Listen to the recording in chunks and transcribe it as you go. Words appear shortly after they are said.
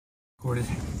Recorded.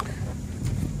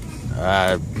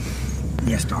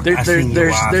 Yes, Doc.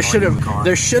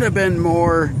 There should have been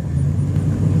more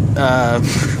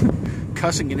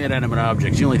cussing and inanimate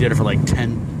objects. You only did it for like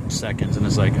 10 seconds, and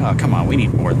it's like, oh, come on, we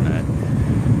need more than that.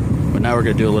 But now we're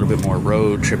going to do a little bit more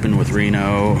road tripping with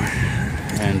Reno,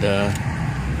 and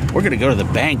we're going to go to the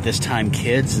bank this time,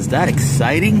 kids. Is that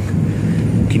exciting?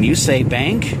 Can you say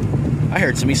bank? I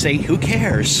heard somebody say, who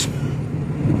cares?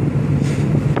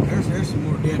 There's some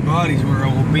more dead bodies where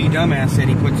old B Dumbass said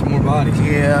he put some more bodies.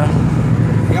 Yeah.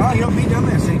 Yeah, you know, B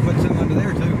Dumbass said he put some under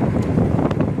there too.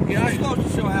 Yeah, it's supposed to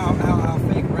show how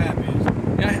fake rap is.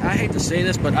 Yeah, I hate to say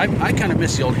this, but I kind of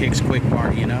miss the old Hicks Quick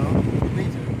Mart, you know? Me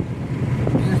too.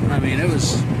 I mean, it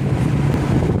was...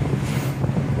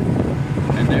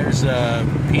 And there's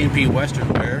P&P Western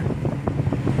Wear.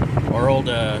 Our old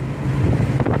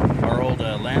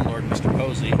landlord, Mr.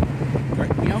 Posey.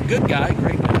 Great, you know, good guy,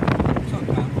 great guy.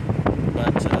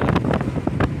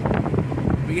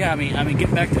 But yeah, I mean,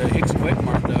 getting back to Hicks Quick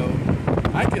Mart though,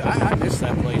 I miss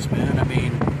that place, man. I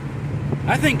mean,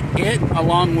 I think it,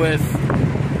 along with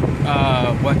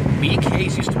what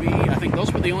BK's used to be, I think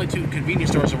those were the only two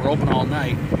convenience stores that were open all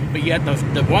night. But yet,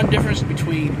 the one difference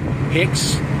between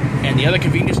Hicks and the other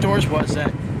convenience stores was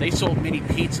that they sold mini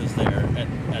pizzas there at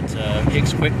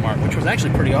Hicks Quick Mart, which was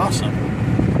actually pretty awesome.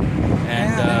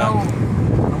 And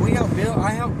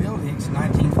I helped build Hicks in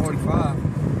 1945.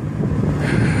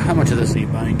 How much of this are you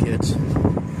buying, kids?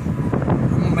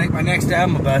 I'm gonna make my next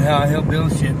album about how I helped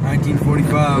build shit in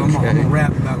 1945. Okay. I'm gonna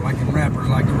rap about it like rappers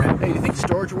like to rap. Hey, do you think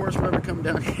Storage Wars will ever come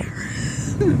down here?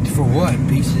 For what?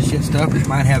 Pieces of shit stuff that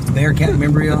might have Bearcat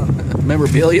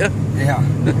memorabilia? Yeah.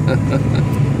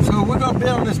 So we're gonna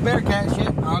build this Bearcat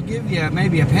shit. I'll give you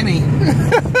maybe a penny.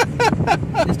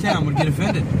 This town would get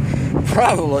offended.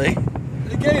 Probably.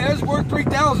 Again, that's worth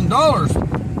 $3,000.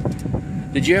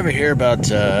 Did you ever hear about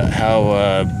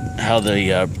how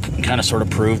they kind of sort of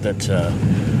proved that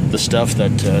the stuff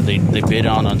that they bid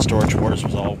on Storage Wars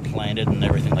was all planted and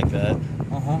everything like that?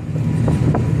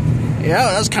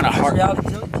 Yeah, that was kind of hard.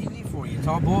 TV for you. It's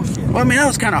all bullshit. Well, I mean, I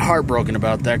was kind of heartbroken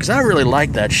about that because I really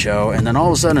liked that show, and then all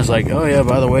of a sudden it's like, oh yeah,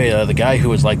 by the way, the guy who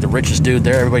was like the richest dude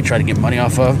there, everybody tried to get money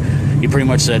off of, he pretty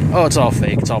much said, oh, it's all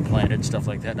fake, it's all planted and stuff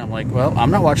like that. And I'm like, well,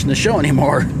 I'm not watching the show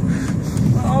anymore.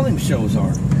 Well, all them shows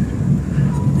are.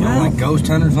 You know, like Ghost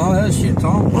Hunters and all that shit. It's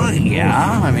all. Well,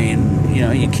 yeah, I mean, you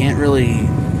know, you can't really.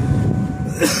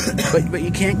 but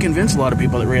you can't convince a lot of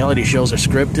people that reality shows are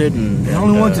scripted. And the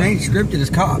only ones that ain't scripted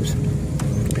is Cops.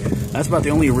 That's about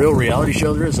the only real reality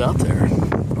show there is out there.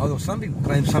 Although some people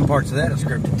claim some parts of that are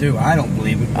scripted too. I don't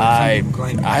believe it. I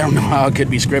don't know how it could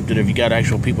be scripted if you got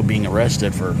actual people being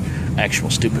arrested for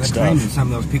actual stupid stuff.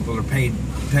 Some of those people are paid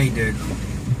to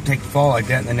take the fall like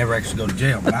that, and they never actually go to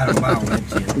jail. But I don't buy that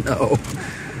shit. No.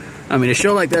 I mean, a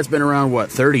show like that's been around, what,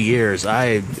 30 years?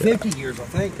 50 years, I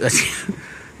think.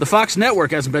 The Fox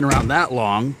Network hasn't been around that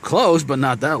long. Close, but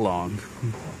not that long.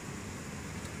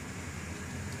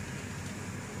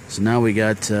 So now we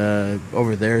got,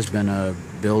 over there's been a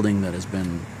building that has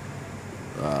been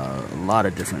a lot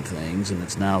of different things, and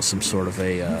it's now some sort of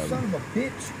a... You son of a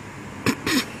bitch.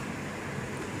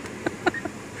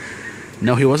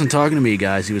 No, he wasn't talking to me,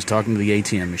 guys. He was talking to the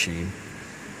ATM machine.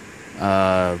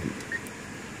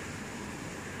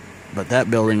 But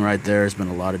that building right there has been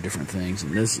a lot of different things.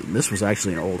 And this was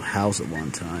actually an old house at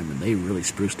one time, and they really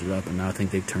spruced it up. And now I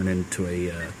think they've turned it into a...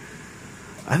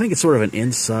 I think it's sort of an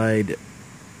inside...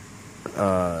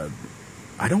 I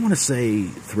don't want to say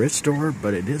thrift store,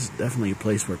 but it is definitely a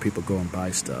place where people go and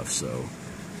buy stuff. So,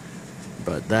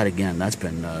 but that, again, that's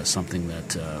been something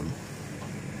that...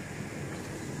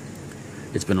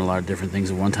 it's been a lot of different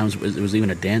things. At one time, it was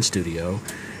even a dance studio.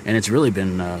 And it's really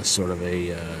been sort of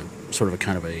a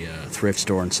kind of a thrift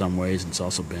store in some ways. And it's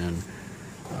also been,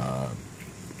 I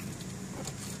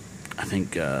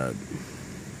think, well,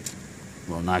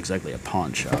 not exactly a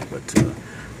pawn shop, but a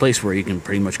place where you can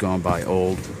pretty much go and buy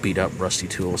old, beat-up, rusty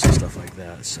tools and stuff like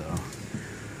that. So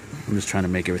I'm just trying to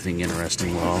make everything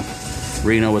interesting while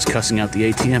Reno was cussing out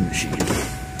the ATM machine.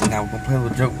 Now we'll play a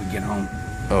little joke when we get home.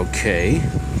 Okay.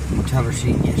 We'll tell her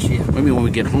she can get shit. Maybe when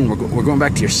we get home, we're going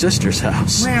back to your sister's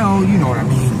house. Well, you know what I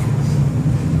mean.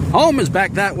 Home is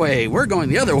back that way. We're going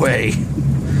the other way.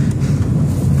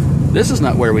 This is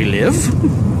not where we live.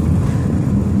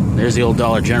 There's the old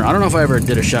Dollar General. I don't know if I ever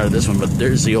did a shot of this one, but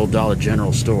there's the old Dollar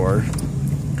General store.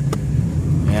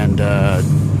 And I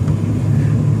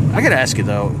gotta ask you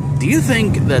though, do you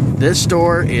think that this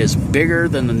store is bigger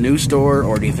than the new store,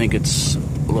 or do you think it's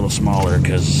a little smaller?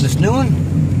 Because this new one?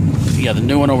 Yeah, the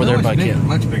new one over there by Kim.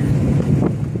 Much bigger.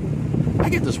 I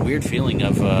get this weird feeling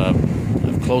of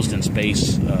closed-in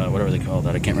space, whatever they call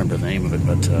that. I can't remember the name of it,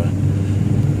 but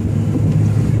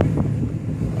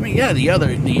I mean, yeah, the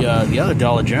other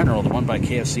Dollar General, the one by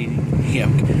KFC, yeah,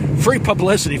 free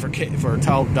publicity for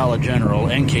Dollar General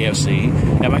and KFC.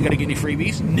 Am I going to get any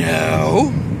freebies?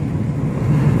 No.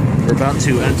 We're about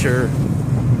to enter.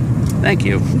 Thank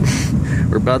you.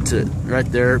 We're about to, right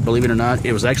there, believe it or not,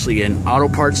 it was actually an auto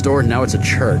parts store, and now it's a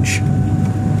church.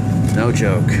 No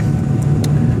joke.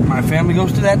 My family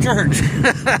goes to that church.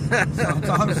 So it's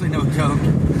obviously no joke.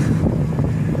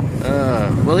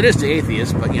 Well, it is to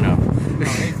atheists, but you know. No,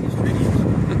 atheists are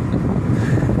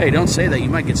idiots. Hey, don't say that. You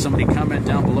might get somebody comment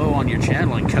down below on your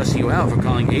channel and cuss you out for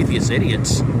calling atheists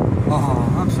idiots.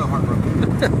 Oh, I'm so heartbroken.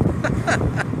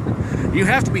 You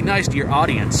have to be nice to your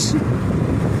audience,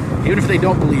 even if they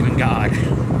don't believe in God.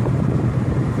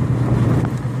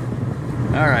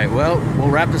 Alright, well, we'll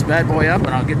wrap this bad boy up, and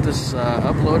I'll get this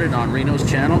uploaded on Reno's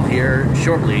channel here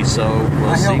shortly, so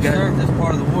we'll see you guys. I helped serve this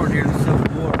part of the war during the Civil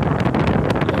War.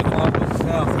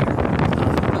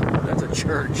 That's a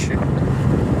church.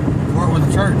 Where was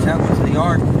the church? That was the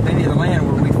yard, maybe the land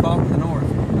where we fought in the north.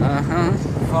 Uh-huh.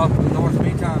 We fought in the north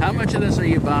many times. How much of this are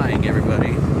you buying,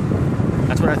 everybody?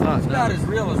 That's what I thought. It's about as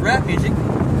real as rap music.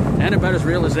 And about as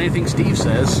real as anything Steve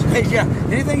says. Yeah,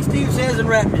 anything Steve says in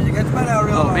rap music. That's about how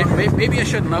real. Oh, maybe I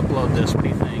shouldn't upload this. What do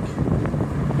you think?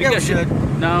 Maybe I should.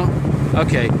 No.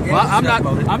 Okay. Yeah, well, I'm not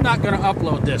going to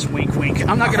upload this. Wink, wink.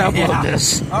 I'm not going to upload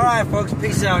this. All right, folks.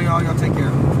 Peace out, y'all. Y'all take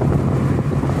care.